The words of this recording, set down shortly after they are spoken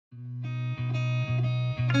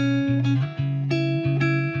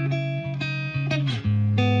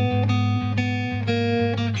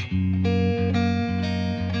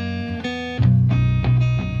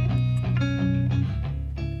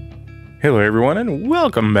Hello everyone and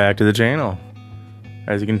welcome back to the channel.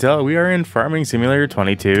 As you can tell, we are in Farming Simulator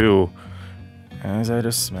 22. As I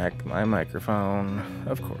just smacked my microphone,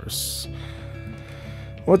 of course.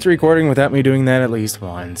 What's recording without me doing that at least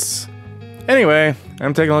once? Anyway,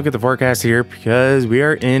 I'm taking a look at the forecast here because we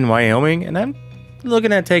are in Wyoming and I'm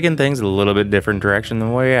looking at taking things a little bit different direction than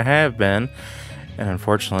the way I have been. And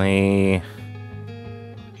unfortunately,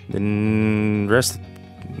 the next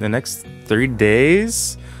 3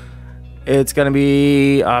 days, it's gonna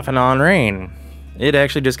be off and on rain. It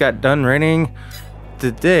actually just got done raining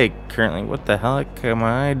today. Currently, what the heck am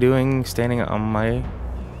I doing standing on my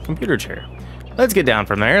computer chair? Let's get down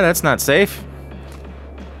from there. That's not safe.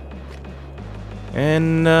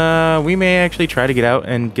 And we may actually try to get out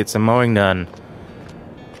and get some mowing done.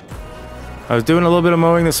 I was doing a little bit of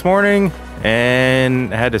mowing this morning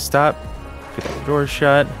and had to stop. Get the door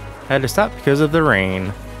shut. Had to stop because of the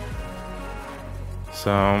rain.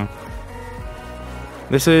 So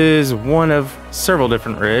this is one of several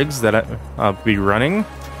different rigs that I'll be running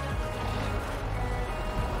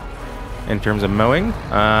in terms of mowing.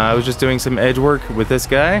 I was just doing some edge work with this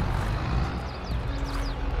guy,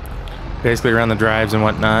 basically around the drives and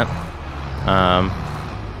whatnot,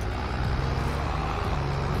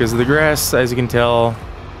 because the grass, as you can tell,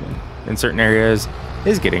 in certain areas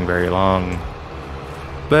is getting very long.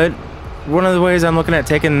 But one of the ways I'm looking at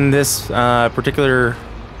taking this particular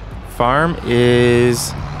farm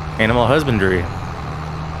is animal husbandry,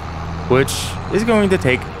 which is going to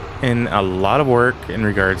take in a lot of work in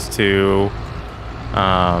regards to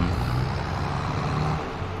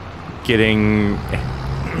getting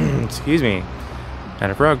excuse me, had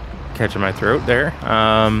a frog catching my throat there.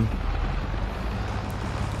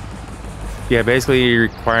 Yeah, basically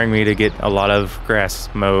requiring me to get a lot of grass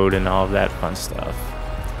mowed and all of that fun stuff.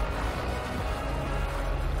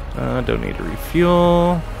 Don't need to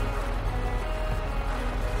refuel.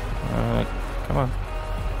 Come on.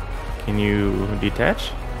 Can you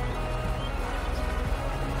detach?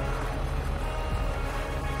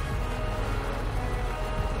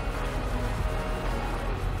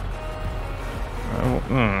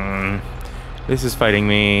 Oh, This is fighting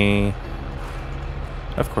me.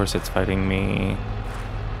 Of course it's fighting me.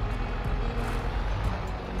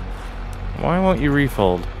 Why won't you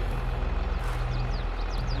refold?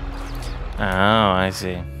 Oh, I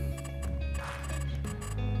see.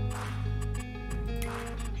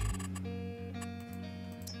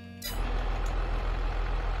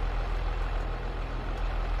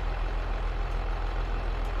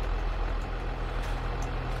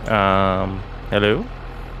 Hello?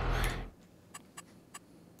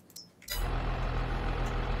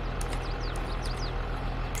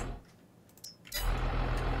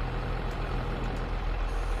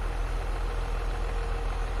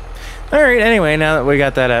 Alright, anyway, now that we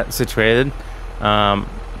got that situated,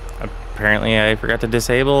 apparently I forgot to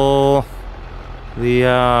disable the,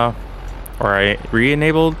 or I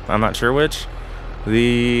re-enabled, I'm not sure which,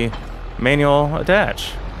 the manual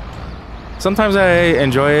attach. Sometimes I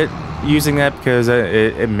enjoy it, using that because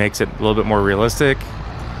it makes it a little bit more realistic.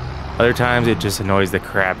 Other times it just annoys the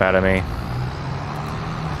crap out of me.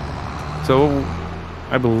 So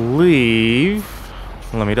I believe,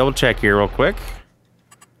 let me double check here real quick.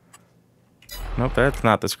 Nope, that's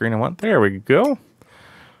not the screen I want. There we go.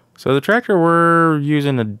 So the tractor we're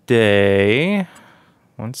using today,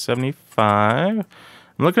 175. I'm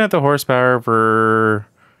looking at the horsepower for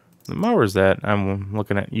the mowers that I'm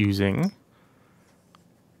looking at using.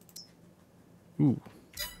 Ooh.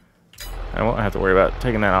 I won't have to worry about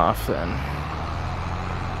taking that off then.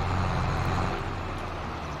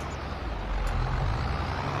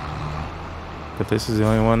 But this is the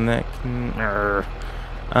only one that can...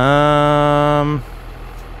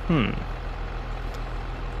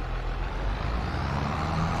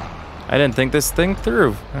 I didn't think this thing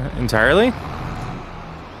through entirely.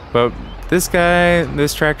 But this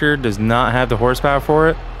tractor does not have the horsepower for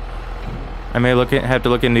it. I may have to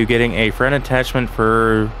look into getting a front attachment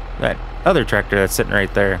for that other tractor that's sitting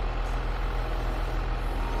right there.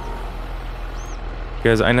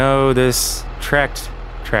 Because I know this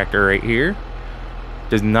tractor right here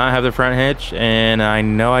does not have the front hitch, and I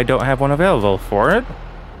know I don't have one available for it.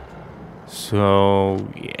 So,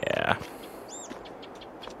 yeah.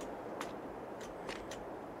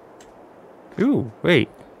 Ooh, wait.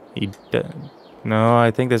 No,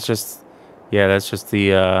 I think that's just... Yeah, that's just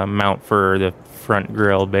the mount for the front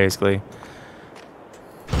grille, basically.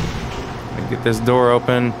 Let me get this door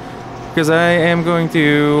open, because I am going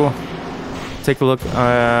to take a look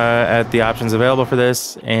at the options available for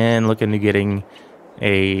this and look into getting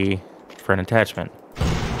a front attachment.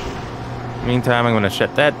 Meantime, I'm going to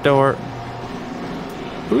shut that door.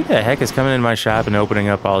 Who the heck is coming in my shop and opening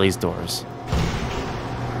up all these doors?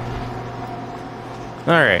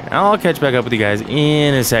 Alright, I'll catch back up with you guys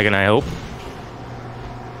in a second, I hope.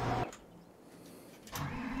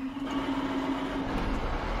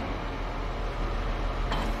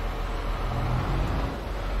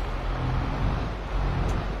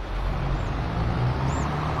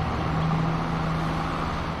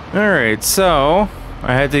 Alright, so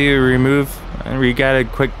I had to remove, we got a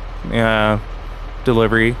quick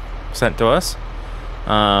delivery sent to us.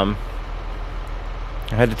 I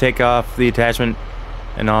had to take off the attachment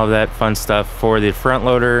and all of that fun stuff for the front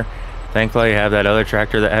loader. Thankfully I have that other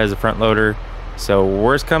tractor that has a front loader, so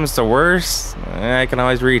worst comes to worst, I can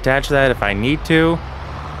always reattach that if I need to.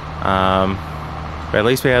 But at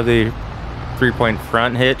least we have the 3-point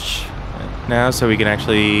front hitch now, so we can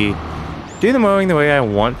actually do the mowing the way I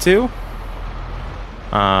want to.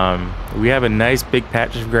 We have a nice big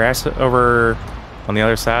patch of grass over on the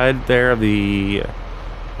other side there of the,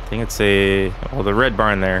 I think it's the red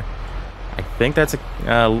barn there. I think that's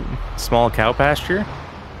a small cow pasture.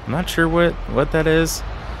 I'm not sure what that is.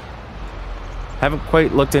 Haven't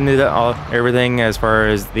quite looked into everything as far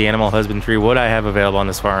as the animal husbandry, what I have available on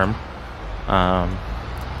this farm.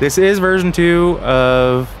 This is version 2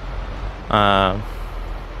 of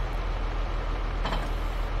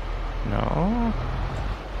no.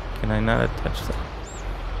 Can I not touch that?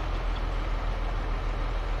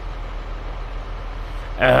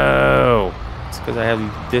 Oh, it's because I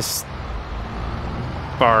have this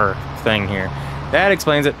bar thing here. That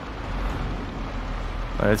explains it.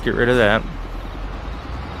 Let's get rid of that.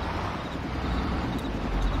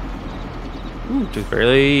 Ooh, just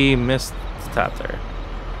barely missed the top there.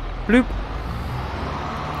 Bloop.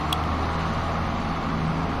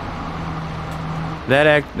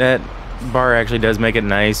 That bar actually does make it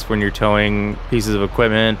nice when you're towing pieces of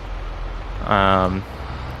equipment.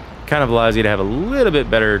 Kind of allows you to have a little bit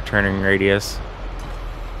better turning radius.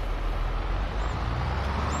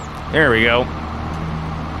 There we go.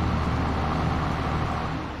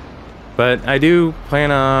 But I do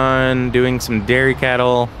plan on doing some dairy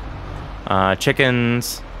cattle,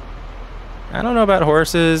 chickens. I don't know about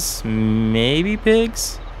horses, maybe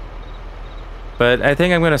pigs. But I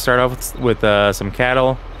think I'm going to start off with some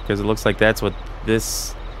cattle, because it looks like that's what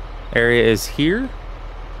this area is here.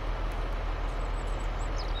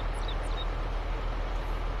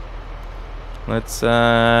 Let's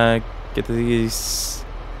get to these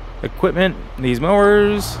equipment, these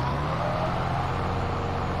mowers.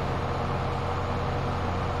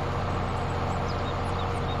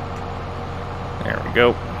 There we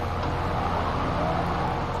go.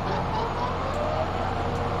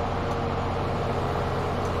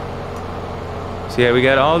 So yeah, we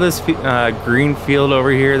got all this green field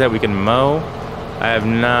over here that we can mow. I have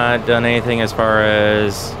not done anything as far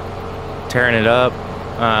as tearing it up,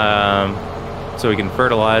 so we can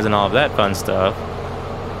fertilize and all of that fun stuff.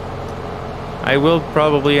 I will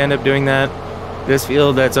probably end up doing that. This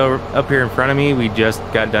field that's up here in front of me, we just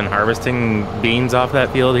got done harvesting beans off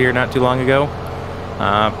that field here not too long ago.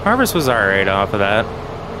 Harvest was alright off of that.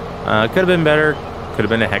 Could have been better, could have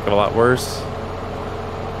been a heck of a lot worse.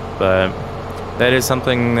 But that is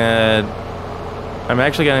something that I'm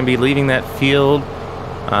actually going to be leaving that field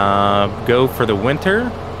go for the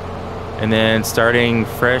winter, and then starting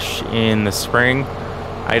fresh in the spring.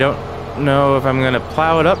 I don't know if I'm going to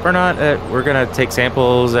plow it up or not. We're going to take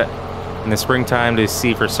samples in the springtime to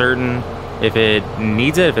see for certain if it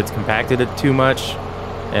needs it, if it's compacted it too much,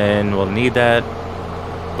 and we'll need that.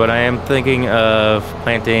 But I am thinking of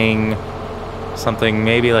planting something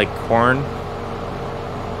maybe like corn.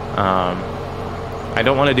 I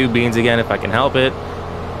don't want to do beans again if I can help it,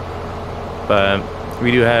 but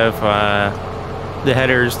we do have the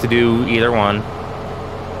headers to do either one.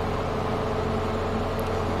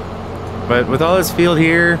 But with all this field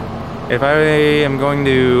here, if I am going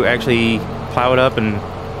to actually plow it up and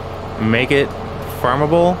make it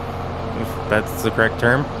farmable, if that's the correct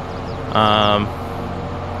term,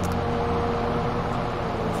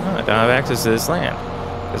 I don't have access to this land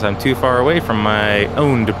because I'm too far away from my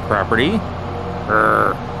owned property.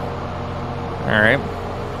 Alright.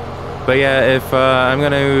 But yeah, if I'm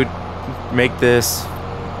going to make this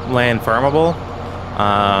land farmable,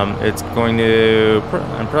 it's going to,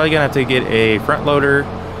 I'm probably going to have to get a front loader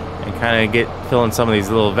and kind of fill in some of these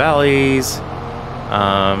little valleys,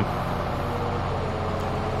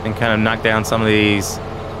 and kind of knock down some of these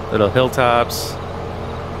little hilltops.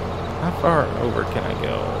 How far over can I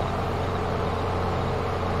go?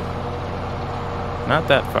 Not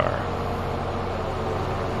that far.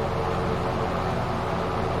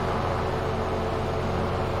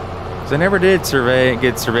 Because I never did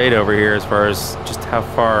get surveyed over here as far as just how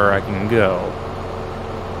far I can go.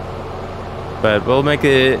 But we'll make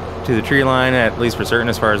it to the tree line, at least for certain,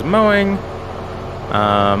 as far as mowing.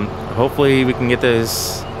 Hopefully we can get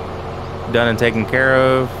this done and taken care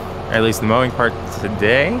of, at least the mowing part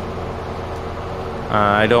today.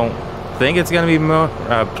 I don't think it's going to be mowing.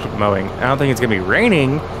 I don't think it's going to be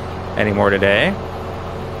raining anymore today.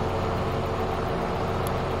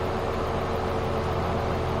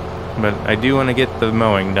 But I do want to get the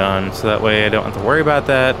mowing done, so that way I don't have to worry about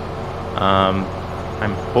that.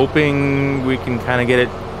 I'm hoping we can kind of get it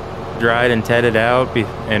dried and tedded out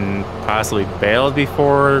and possibly baled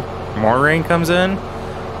before more rain comes in.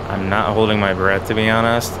 I'm not holding my breath, to be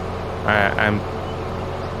honest.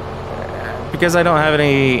 Because I don't have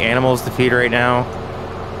any animals to feed right now,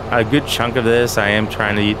 a good chunk of this I am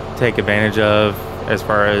trying to take advantage of as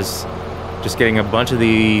far as just getting a bunch of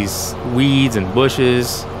these weeds and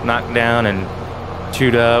bushes knocked down and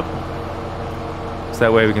chewed up. So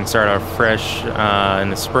that way we can start off fresh in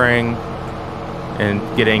the spring and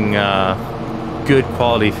getting good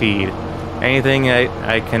quality feed. Anything I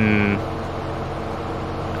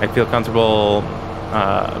feel comfortable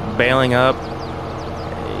baling up,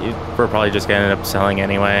 we're probably just gonna end up selling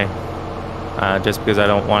anyway. Just because I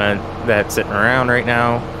don't want that sitting around right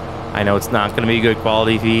now. I know it's not gonna be good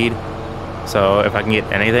quality feed. So if I can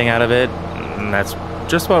get anything out of it, that's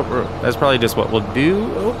probably just what we'll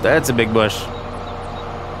do. Oh, that's a big bush.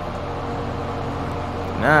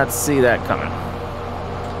 Not see that coming.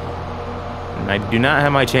 And I do not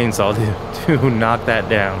have my chainsaw to knock that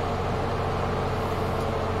down.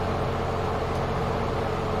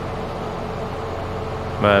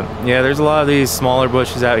 But yeah, there's a lot of these smaller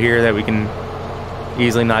bushes out here that we can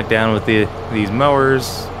easily knock down with these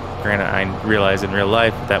mowers. Granted, I realize in real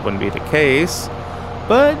life that wouldn't be the case,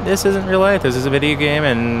 but this isn't real life. This is a video game,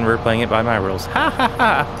 and we're playing it by my rules. Ha ha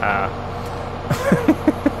ha ha.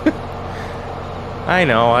 I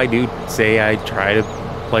know, I do say I try to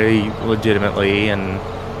play legitimately and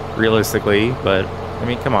realistically, but I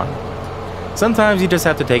mean, come on. Sometimes you just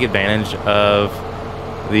have to take advantage of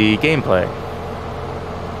the gameplay.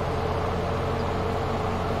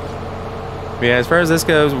 But yeah, as far as this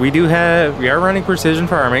goes, we are running precision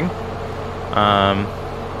farming.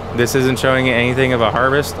 This isn't showing anything of a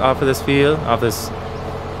harvest off of this field,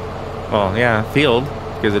 field,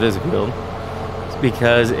 because it is a field. It's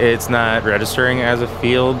because it's not registering as a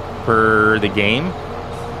field per the game,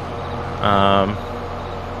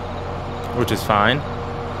 which is fine.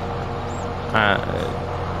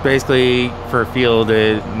 Basically, for a field,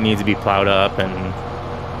 it needs to be plowed up and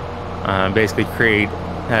basically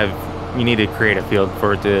you need to create a field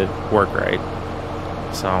for it to work right.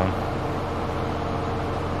 So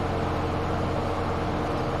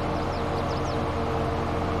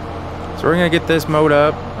we're gonna get this mowed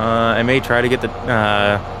up. I may try to get the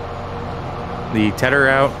tedder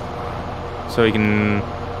out so we can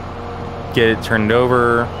get it turned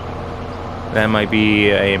over. That might be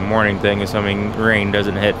a morning thing, assuming rain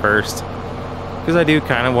doesn't hit first, because I do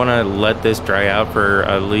kind of want to let this dry out for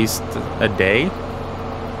at least a day.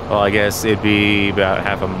 Well, I guess it'd be about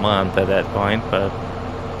half a month at that point, but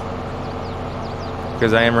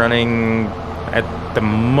because I am running at the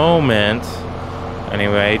moment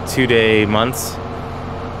anyway 2-day months.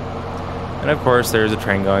 And of course there's a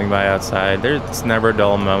train going by outside. There's never a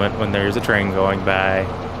dull moment when there's a train going by.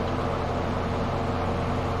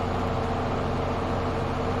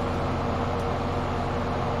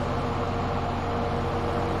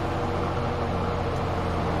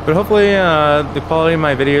 But hopefully the quality of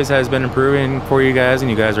my videos has been improving for you guys, and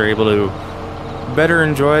you guys are able to better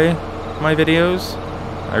enjoy my videos.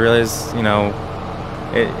 I realize, you know,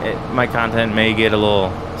 my content may get a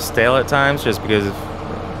little stale at times just because of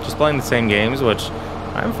just playing the same games, which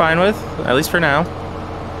I'm fine with, at least for now.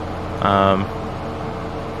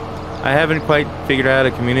 I haven't quite figured out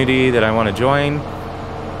a community that I want to join.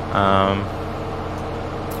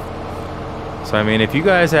 So I mean, if you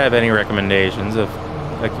guys have any recommendations of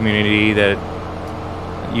a community that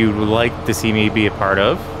you would like to see me be a part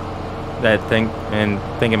of, that think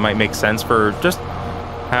it might make sense for just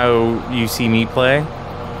how you see me play,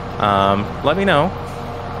 let me know.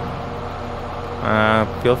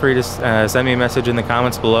 Feel free to send me a message in the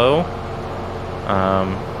comments below,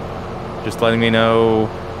 just letting me know,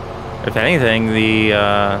 if anything,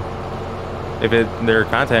 their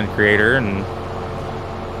content creator, and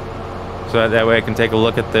so that way I can take a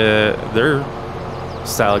look at their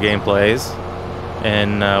style gameplays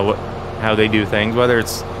and how they do things, whether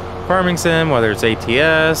it's farming sim, whether it's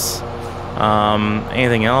ATS,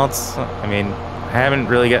 anything else. I mean, I haven't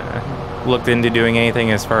really looked into doing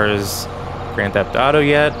anything as far as Grand Theft Auto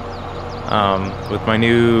yet. With my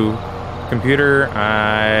new computer,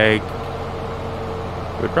 I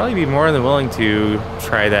would probably be more than willing to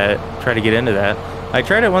try to get into that. I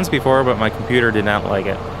tried it once before, but my computer did not like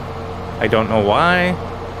it. I don't know why,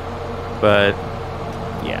 but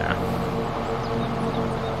yeah.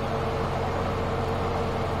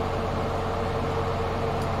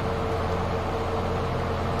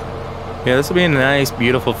 Yeah, this will be a nice,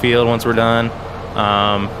 beautiful field once we're done.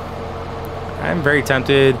 I'm very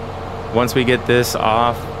tempted, once we get this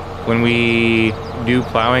off, when we do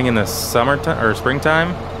plowing in the summertime or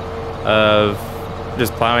springtime, of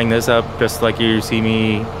just plowing this up just like you see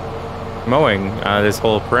me mowing this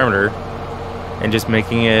whole perimeter, and just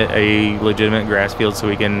making it a legitimate grass field so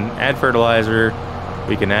we can add fertilizer,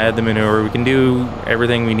 we can add the manure, we can do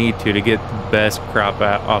everything we need to get the best crop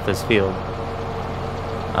off this field.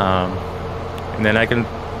 And then I can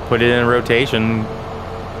put it in rotation,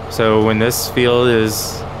 so when this field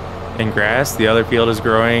is in grass, the other field is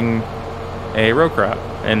growing a row crop,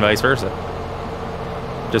 and vice versa.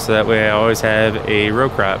 Just so that way I always have a row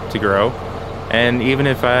crop to grow. And even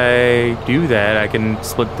if I do that, I can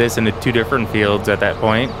split this into 2 different fields at that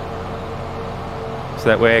point. So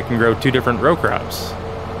that way I can grow 2 different row crops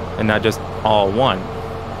and not just all one.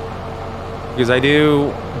 Because I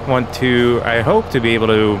do want to, I hope to be able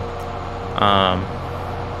to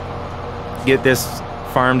get this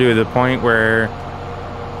farm to the point where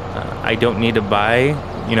I don't need to buy,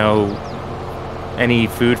 you know, any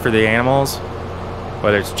food for the animals,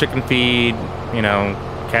 whether it's chicken feed, you know,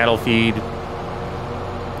 cattle feed.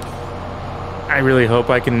 I really hope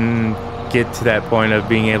I can get to that point of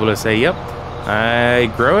being able to say, yep,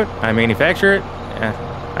 I grow it, I manufacture it,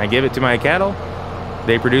 I give it to my cattle,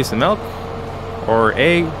 they produce the milk, or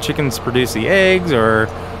chickens produce the eggs, or,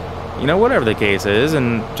 you know, whatever the case is,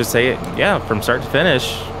 and just say, yeah, from start to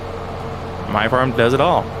finish, my farm does it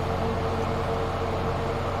all.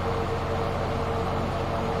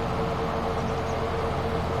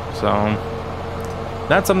 So,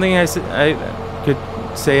 not something I could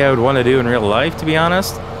say I would want to do in real life, to be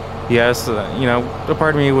honest. Yes, you know, a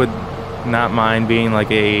part of me would not mind being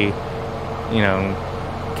like a, you know,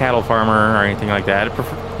 cattle farmer or anything like that.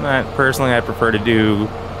 Personally, I prefer to do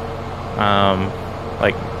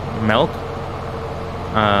like milk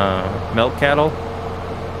cattle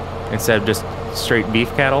instead of just straight beef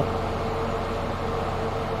cattle.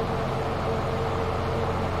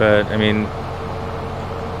 But I mean,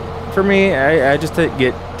 for me, I just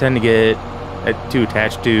tend to get too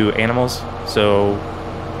attached to animals, so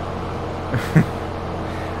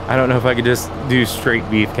I don't know if I could just do straight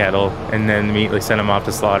beef cattle and then immediately send them off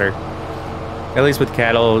to slaughter. At least with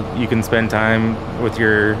cattle, you can spend time with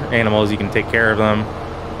your animals, you can take care of them,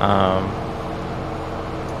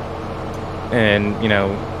 and you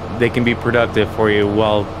know, they can be productive for you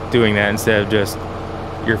while doing that, instead of just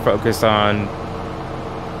you're focused on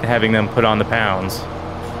having them put on the pounds,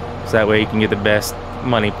 so that way you can get the best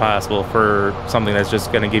money possible for something that's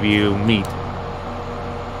just going to give you meat.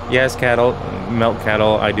 Yes, cattle, milk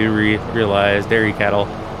cattle, I do realize dairy cattle,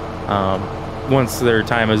 once their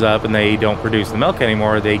time is up and they don't produce the milk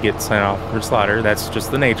anymore, they get sent off for slaughter. That's just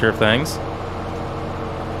the nature of things.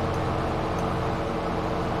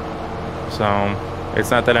 So it's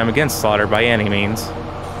not that I'm against slaughter by any means.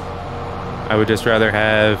 I would just rather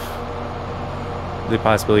have the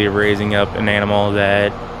possibility of raising up an animal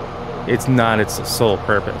that it's not its sole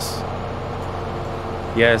purpose.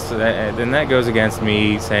 Yes, then that goes against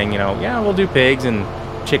me saying, you know, yeah, we'll do pigs and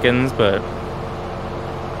chickens, but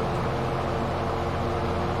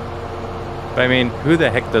I mean, who the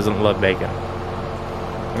heck doesn't love bacon?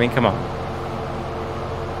 I mean, come on.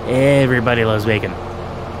 Everybody loves bacon.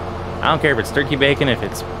 I don't care if it's turkey bacon, if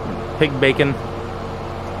it's pig bacon.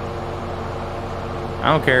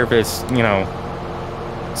 I don't care if it's, you know,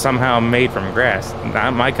 somehow made from grass.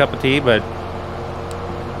 Not my cup of tea, but,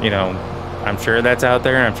 you know, I'm sure that's out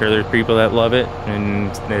there, and I'm sure there's people that love it,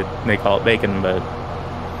 and they call it bacon, but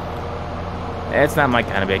it's not my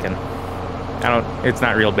kind of bacon. It's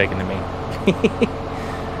not real bacon to me.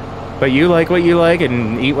 But you like what you like,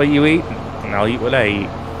 and eat what you eat, and I'll eat what I eat.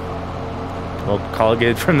 We'll call it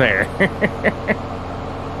good from there.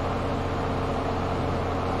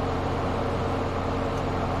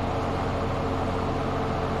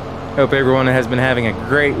 Hope everyone has been having a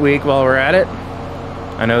great week while we're at it.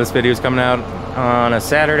 I know this video is coming out on a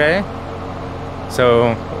Saturday,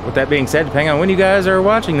 so with that being said, depending on when you guys are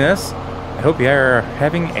watching this, I hope you are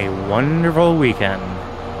having a wonderful weekend.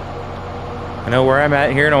 I know where I'm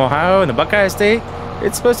at here in Ohio, in the Buckeye State,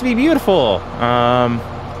 it's supposed to be beautiful.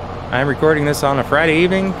 I'm recording this on a Friday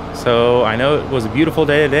evening, so I know it was a beautiful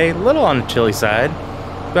day today, a little on the chilly side,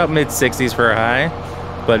 about mid-60s for a high,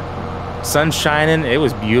 but sun's shining, it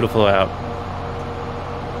was beautiful out.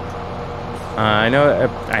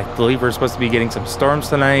 I believe we're supposed to be getting some storms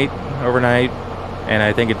tonight, overnight, and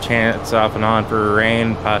I think a chance off and on for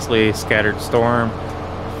rain, possibly a scattered storm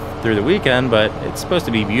through the weekend, but it's supposed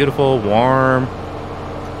to be beautiful, warm.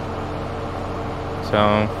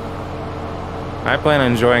 So I plan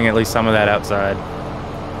on enjoying at least some of that outside.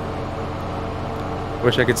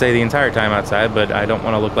 Wish I could say the entire time outside, but I don't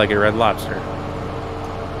want to look like a red lobster.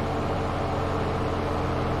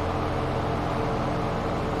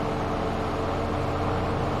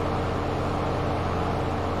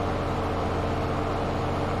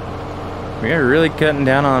 We are really cutting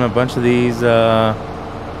down on a bunch of these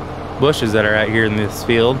bushes that are out here in this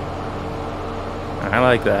field. I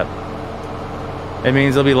like that. It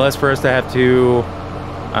means there'll be less for us to have to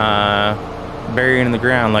bury in the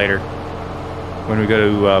ground later when we go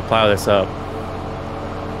to plow this up.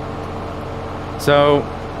 So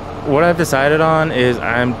what I've decided on is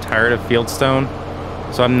I'm tired of fieldstone,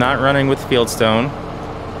 so I'm not running with fieldstone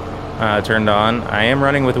turned on. I am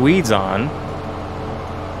running with weeds on.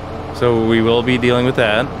 So we will be dealing with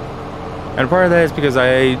that. And part of that is because I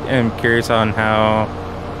am curious on how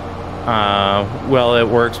well it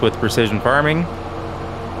works with precision farming.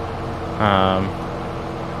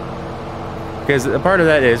 Because a part of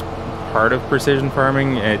that is part of precision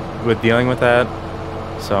farming with dealing with that.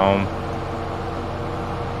 So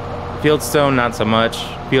fieldstone, not so much.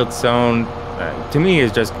 Fieldstone, to me,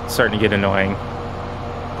 is just starting to get annoying.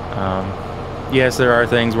 Yes, there are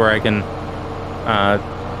things where I can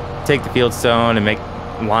take the fieldstone and make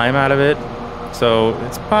lime out of it, so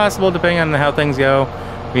it's possible, depending on how things go,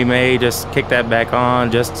 we may just kick that back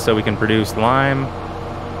on just so we can produce lime.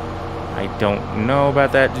 I don't know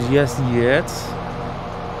about that just yet.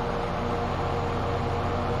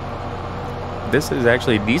 This is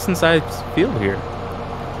actually a decent sized field here.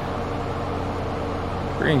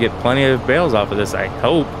 We're gonna get plenty of bales off of this, I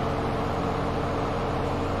hope.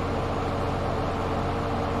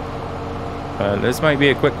 This might be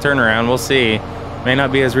a quick turnaround, we'll see. May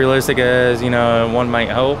not be as realistic as, you know, one might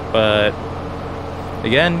hope, but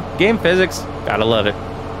again, game physics, gotta love it.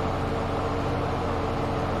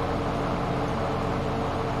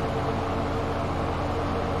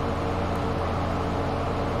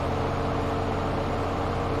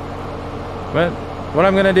 But what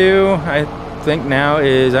I'm gonna do, I think now,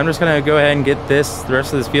 is I'm just gonna go ahead and get the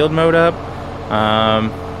rest of this field mowed up.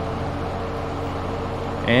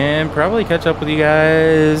 And probably catch up with you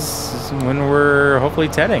guys when we're hopefully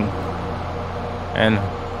tedding. And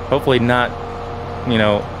hopefully not, you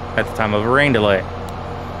know, at the time of a rain delay.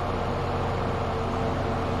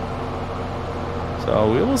 So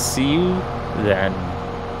we will see you then.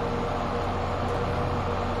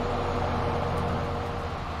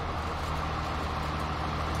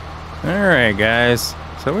 Alright guys,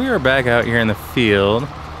 so we are back out here in the field,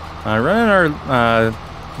 running our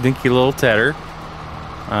dinky little tedder.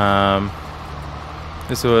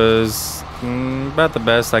 This was about the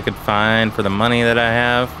best I could find for the money that I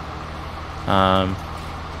have,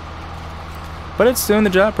 but it's doing the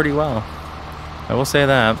job pretty well, I will say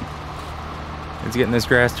that. It's getting this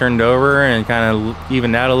grass turned over and kind of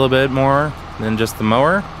evened out a little bit more than just the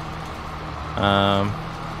mower.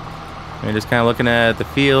 We're just kind of looking at the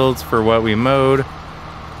fields for what we mowed.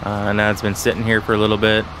 Now it's been sitting here for a little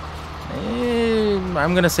bit.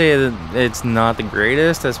 I'm gonna say that it's not the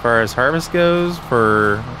greatest as far as harvest goes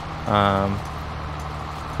for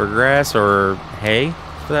grass or hay,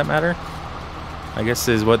 for that matter. I guess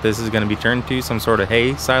is what this is going to be turned to, some sort of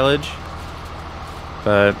hay silage.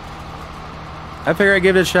 But I figure I'd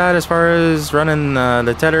give it a shot as far as running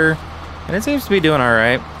the tedder, and it seems to be doing all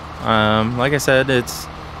right. Like I said, it's,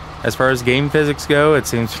 as far as game physics go, it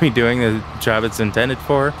seems to be doing the job it's intended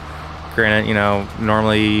for. Granted, you know,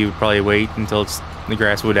 normally you would probably wait until the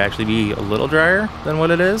grass would actually be a little drier than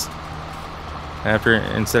what it is,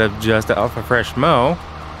 instead of just off a fresh mow.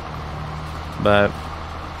 But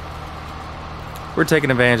we're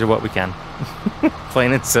taking advantage of what we can.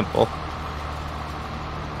 Plain and simple.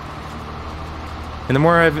 And the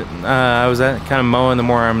more I was kind of mowing, the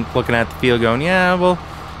more I'm looking at the field going, yeah, we'll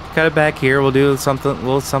cut it back here, we'll do something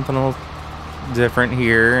a little different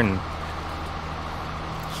here. And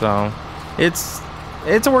so it's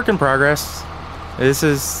a work in progress. This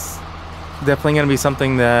is definitely going to be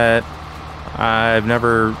something that I've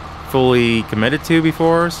never fully committed to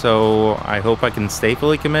before, so I hope I can stay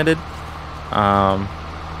fully committed.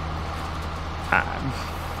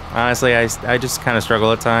 Honestly, I just kind of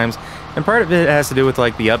struggle at times. And part of it has to do with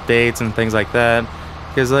like the updates and things like that.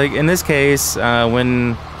 Because like in this case,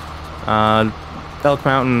 when Elk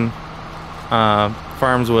Mountain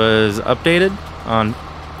Farms was updated, on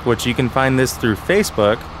which you can find this through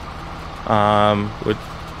Facebook, which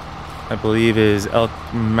I believe is Elk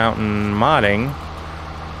Mountain Modding.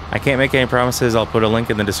 I can't make any promises. I'll put a link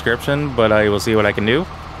in the description, but I will see what I can do.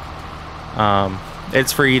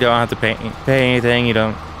 It's free. You don't have to pay anything. You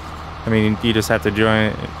don't. I mean, you just have to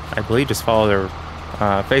join. I believe just follow their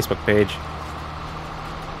Facebook page.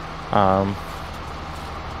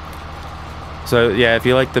 So yeah, if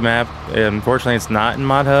you like the map, unfortunately it's not in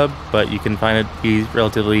Mod Hub, but you can find it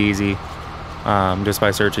relatively easy just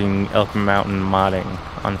by searching Elk Mountain Modding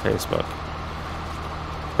on Facebook.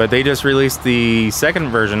 But they just released the second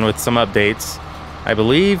version with some updates, I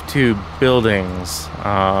believe, to buildings.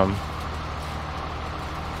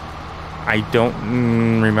 I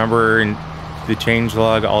don't remember the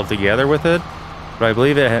changelog altogether with it, but I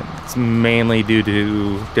believe it's mainly due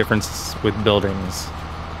to differences with buildings.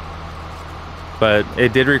 But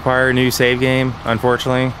it did require a new save game,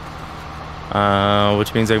 unfortunately,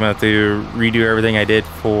 which means I'm going to have to redo everything I did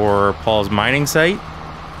for Paul's mining site.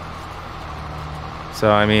 So,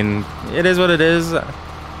 I mean, it is what it is.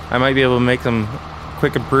 I might be able to make some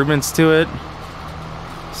quick improvements to it.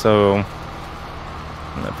 So,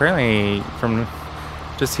 apparently, from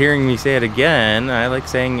just hearing me say it again, I like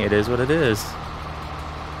saying it is what it is.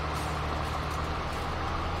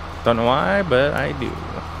 Don't know why, but I do.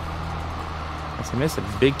 I missed a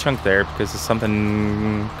big chunk there because of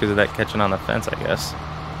something, because of that catching on the fence, I guess.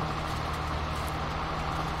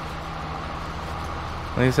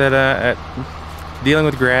 Like I said, dealing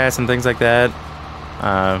with grass and things like that,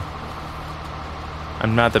 I'm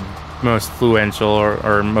not the most fluential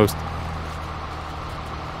or most,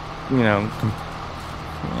 you know,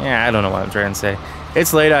 yeah, I don't know what I'm trying to say.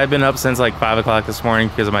 It's late. I've been up since like 5 o'clock this morning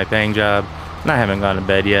because of my paying job, and I haven't gone to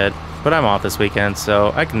bed yet. But I'm off this weekend,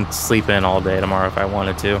 so I can sleep in all day tomorrow if I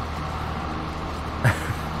wanted to.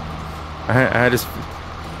 I just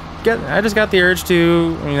got the urge to,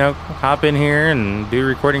 you know, hop in here and do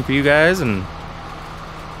recording for you guys. And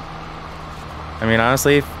I mean,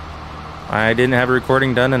 honestly, if I didn't have a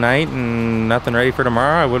recording done tonight and nothing ready for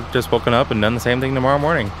tomorrow, I would have just woken up and done the same thing tomorrow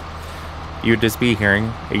morning. You'd just be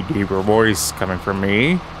hearing a deeper voice coming from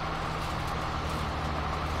me.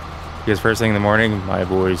 Because first thing in the morning, my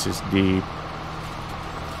voice is deep.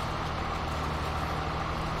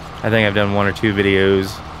 I think I've done 1 or 2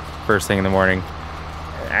 videos first thing in the morning.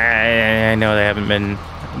 I know they haven't been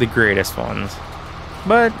the greatest ones,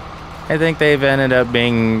 but I think they've ended up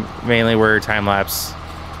being mainly where time-lapse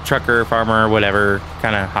trucker, farmer, whatever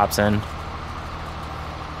kind of hops in.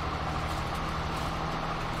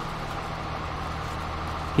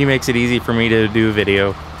 He makes it easy for me to do a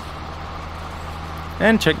video.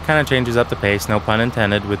 And kind of changes up the pace, no pun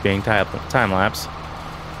intended, with being time-lapse.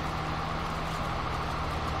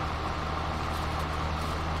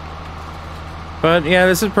 But yeah,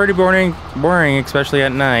 this is pretty boring, especially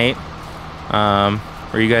at night,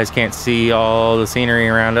 where you guys can't see all the scenery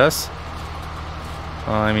around us.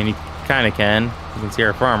 Well, I mean, you kind of can. You can see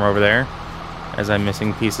our farm over there, as I'm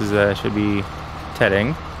missing pieces that I should be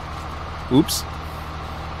tedding. Oops.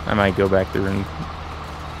 I might go back through and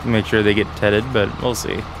make sure they get tedded, but we'll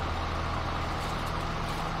see.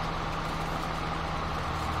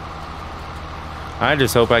 I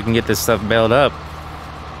just hope I can get this stuff baled up.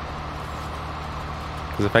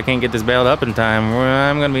 Because if I can't get this baled up in time,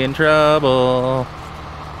 I'm going to be in trouble.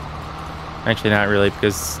 Actually, not really,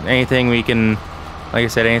 because anything we can, like I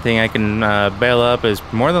said, anything I can bail up is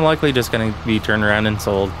more than likely just going to be turned around and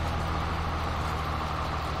sold.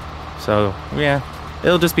 So, yeah,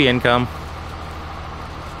 it'll just be income.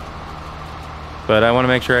 But I want to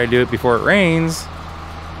make sure I do it before it rains,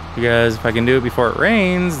 because if I can do it before it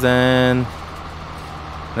rains, then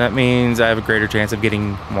that means I have a greater chance of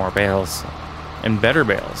getting more bales and better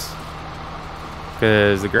bales,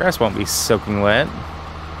 because the grass won't be soaking wet,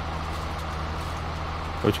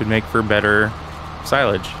 which would make for better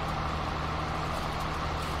silage,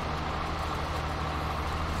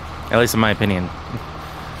 at least in my opinion.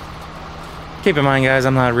 Keep in mind, guys,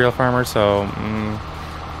 I'm not a real farmer, so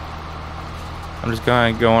I'm just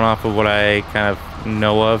going off of what I kind of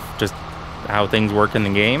know of, just how things work in the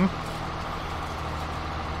game.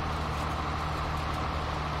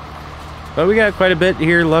 But we got quite a bit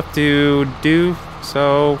here left to do,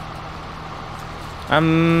 so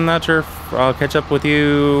I'm not sure if I'll catch up with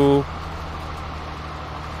you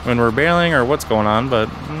when we're baling or what's going on, but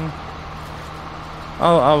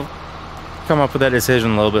I'll come up with that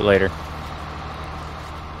decision a little bit later.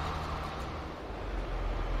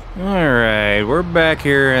 Alright, we're back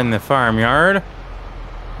here in the farmyard.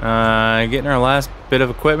 Getting our last bit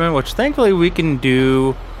of equipment, which thankfully we can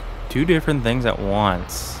do 2 different things at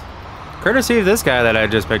once. Courtesy of this guy that I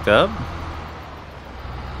just picked up.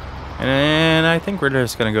 And I think we're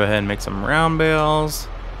just going to go ahead and make some round bales.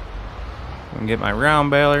 And get my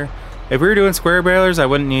round baler. If we were doing square balers, I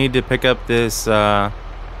wouldn't need to pick up this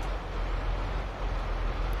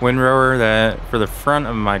windrower that for the front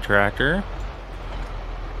of my tractor.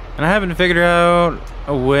 And I haven't figured out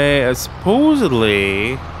a way,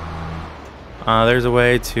 supposedly, there's a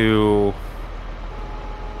way to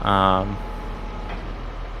get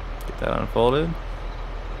that unfolded.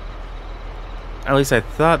 At least I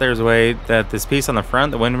thought there was a way that this piece on the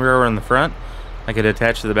front, the windrower on the front, I could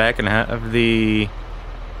attach to the back and have the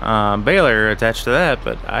baler attached to that,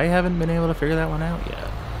 but I haven't been able to figure that one out yet.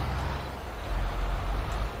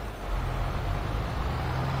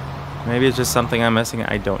 Maybe it's just something I'm missing,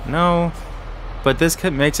 I don't know. But this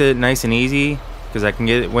makes it nice and easy, because I can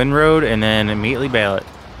get it windrowed and then immediately bale it.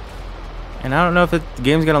 And I don't know if the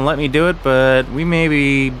game's going to let me do it, but we may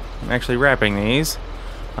be actually wrapping these.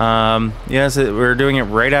 Yes, we're doing it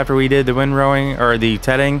right after we did the windrowing, or the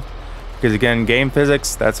tedding. Because again, game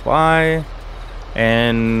physics, that's why.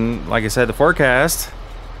 And like I said, the forecast,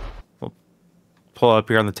 we'll pull up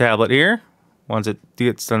here on the tablet here, once it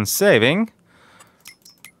gets done saving.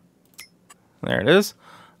 There it is.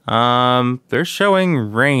 They're showing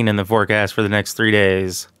rain in the forecast for the next 3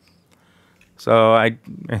 days. So and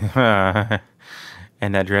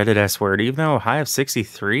that dreaded S word, even though a high of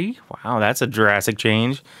 63? Wow, that's a drastic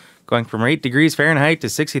change. Going from 8 degrees Fahrenheit to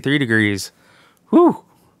 63 degrees. Whew.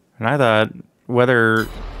 And I thought weather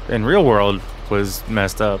in real world was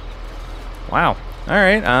messed up. Wow. All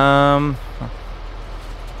right.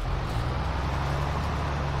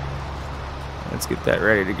 Let's get that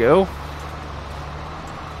ready to go.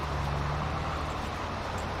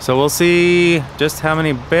 So we'll see just how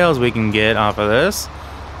many bales we can get off of this.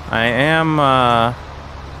 I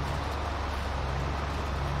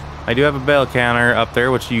do have a bale counter up there,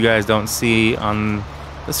 which you guys don't see on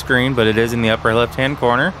the screen, but it is in the upper left-hand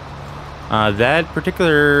corner. That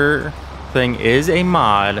particular thing is a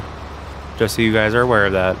mod, just so you guys are aware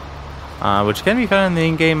of that, which can be found in the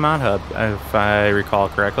in-game mod hub, if I recall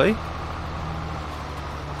correctly.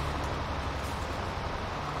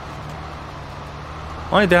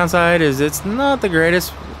 Only downside is it's not the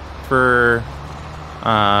greatest for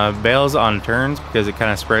bales on turns, because it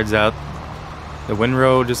kind of spreads out the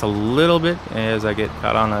windrow just a little bit as I get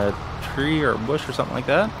caught on a tree or a bush or something like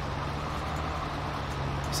that.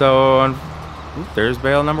 So there's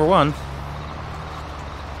bale number 1,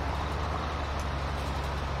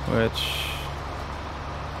 which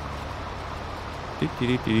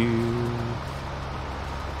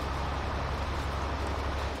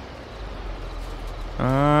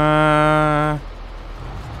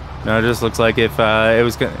no, it just looks like if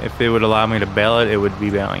it would allow me to bale it, it would be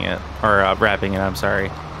baling it, or wrapping it. I'm sorry.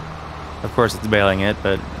 Of course, it's baling it,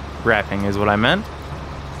 but wrapping is what I meant.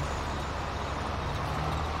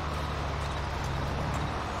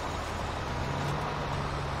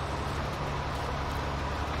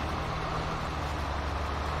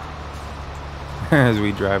 As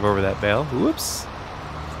we drive over that bale. Whoops.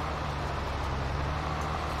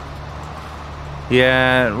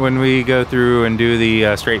 Yeah, when we go through and do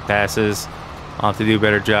the straight passes, I'll have to do a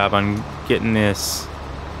better job on getting this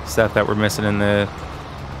stuff that we're missing in the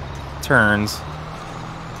turns.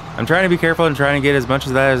 I'm trying to be careful and trying to get as much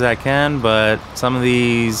of that as I can, but some of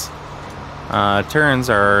these turns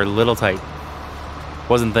are a little tight.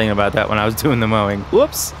 Wasn't thinking about that when I was doing the mowing.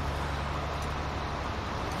 Whoops!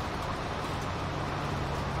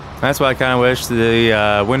 That's why I kind of wish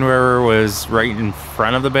the windrower was right in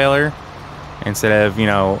front of the baler, instead of, you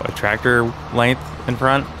know, a tractor length in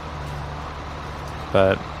front.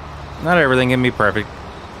 But not everything can be perfect.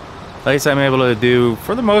 At least I'm able to do,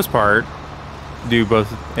 for the most part, do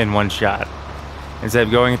both in one shot. Instead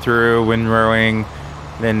of going through windrowing,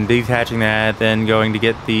 then detaching that, then going to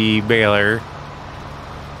get the baler.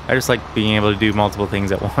 I just like being able to do multiple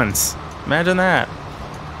things at once. Imagine that.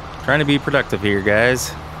 Trying to be productive here,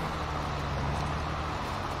 guys.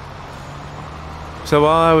 So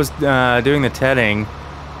while I was doing the tedding,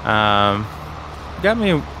 got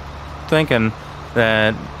me thinking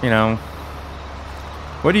that, you know,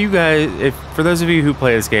 what do you guys, if for those of you who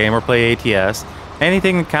play this game or play ATS,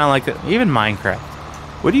 anything kind of like that, even Minecraft,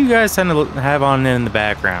 what do you guys tend to have on in the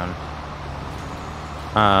background?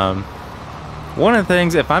 One of the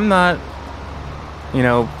things, if I'm not, you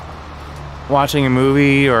know, watching a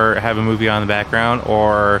movie or have a movie on the background,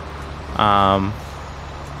 or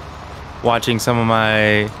watching some of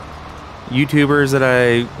my YouTubers that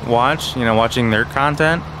I watch, you know, watching their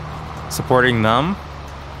content, supporting them.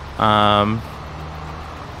 A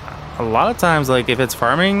lot of times, like if it's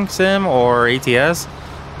farming sim or ATS,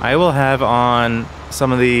 I will have on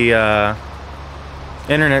some of the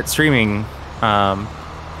internet streaming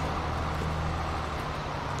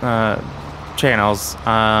channels.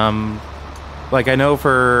 Like I know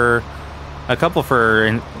for a couple, for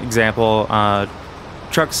example,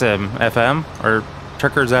 Truck Sim FM or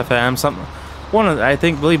Truckers FM, something. I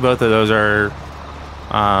believe both of those are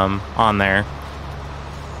on there.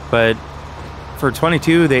 But for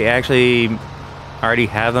 22, they actually already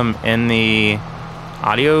have them in the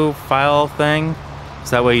audio file thing,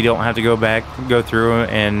 so that way you don't have to go through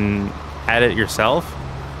and add it yourself.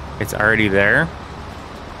 It's already there,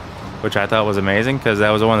 which I thought was amazing, because that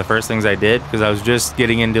was one of the first things I did, because I was just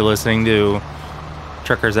getting into listening to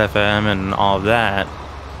Truckers FM and all of that.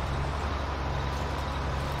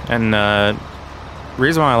 And the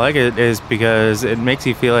reason why I like it is because it makes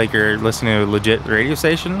you feel like you're listening to a legit radio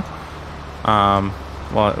station.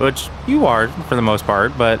 Well, which you are for the most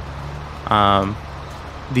part, but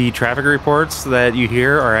the traffic reports that you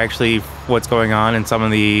hear are actually what's going on in some of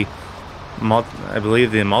the, I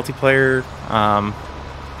believe, the multiplayer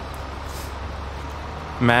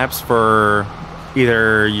maps for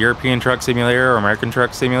either European Truck Simulator or American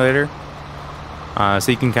Truck Simulator.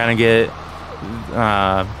 So you can kind of get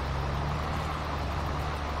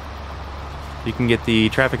the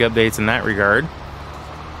traffic updates in that regard.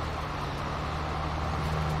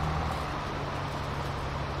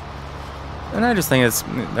 And I just think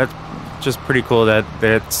that's just pretty cool that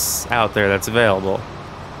it's out there, that's available.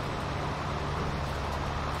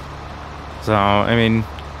 So, I mean,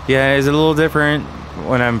 yeah, is it a little different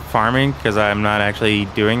when I'm farming because I'm not actually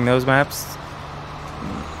doing those maps?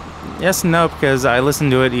 Yes and no, because I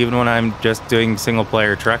listen to it even when I'm just doing single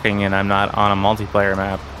player trucking and I'm not on a multiplayer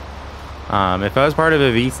map. If I was part of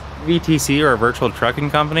a VTC or a virtual trucking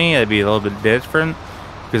company, it'd be a little bit different,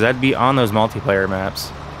 because I'd be on those multiplayer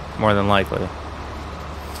maps more than likely.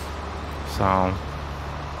 So, I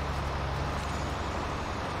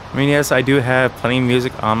mean, yes, I do have plenty of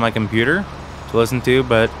music on my computer to listen to,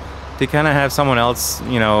 but to kind of have someone else,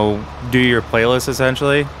 you know, do your playlist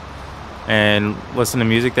essentially and listen to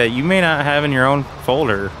music that you may not have in your own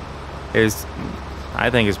folder I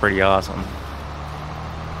think is pretty awesome.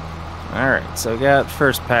 Alright, so got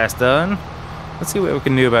first pass done. Let's see what we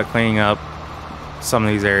can do about cleaning up some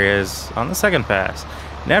of these areas on the second pass.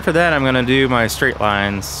 And after that, I'm going to do my straight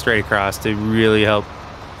lines straight across to really help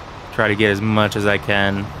try to get as much as I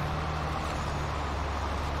can,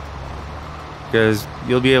 because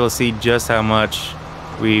you'll be able to see just how much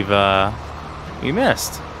we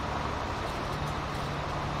missed.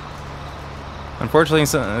 Unfortunately,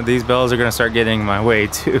 some of these bells are going to start getting in my way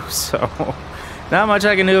too, so not much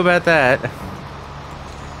I can do about that.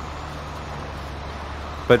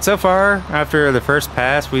 But so far, after the first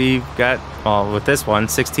pass, we've got, well, with this one,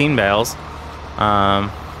 16 bales.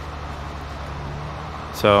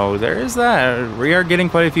 So there is that. We are getting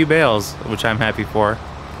quite a few bales, which I'm happy for.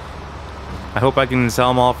 I hope I can sell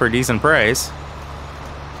them all for a decent price.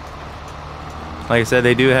 Like I said,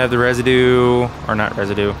 they do have the residue, or not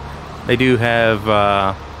residue. They do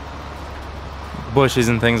have bushes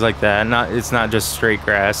and things like that. It's not just straight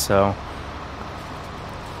grass, so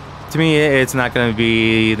to me, it's not going to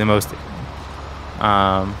be the most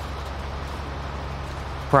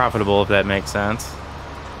profitable, if that makes sense.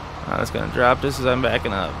 It's going to drop just as I'm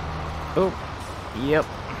backing up. Oh, yep.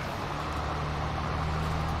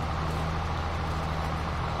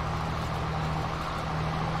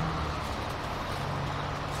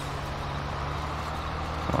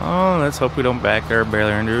 Oh, let's hope we don't back our barrel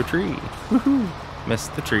into a tree. Woohoo!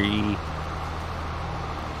 Missed the tree.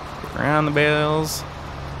 Get around the bales.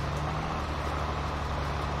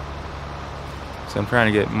 So I'm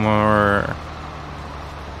trying to get more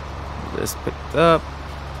of this picked up,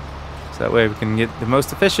 so that way we can get the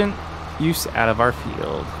most efficient use out of our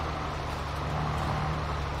field.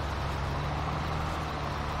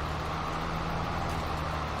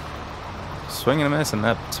 Swing and a miss in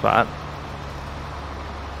that spot.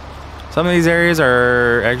 Some of these areas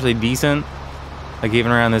are actually decent, like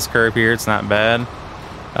even around this curve here, it's not bad.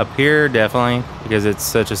 Up here, definitely, because it's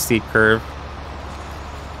such a steep curve.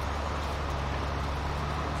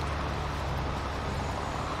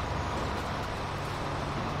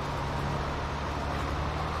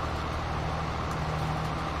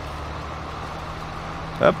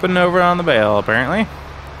 Up and over on the bale, apparently.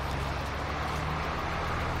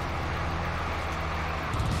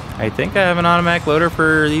 I think I have an automatic loader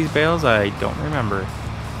for these bales. I don't remember.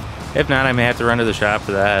 If not, I may have to run to the shop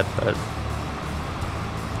for that. But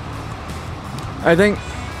I think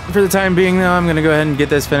for the time being, though, I'm going to go ahead and get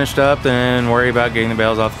this finished up and worry about getting the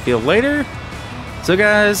bales off the field later. So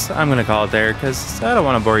guys, I'm going to call it there because I don't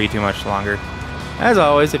want to bore you too much longer. As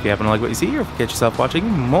always, if you happen to like what you see or catch yourself watching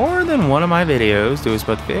more than one of my videos, do us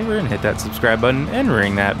both a favor and hit that subscribe button and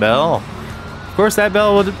ring that bell. Of course, that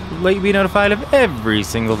bell will let you be notified of every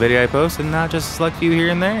single video I post and not just a select few here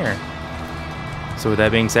and there. So with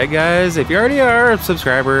that being said, guys, if you already are a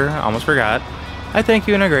subscriber, I almost forgot, I thank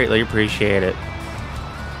you and I greatly appreciate it.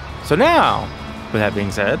 So now, with that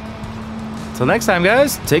being said, till next time,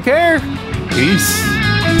 guys, take care. Peace.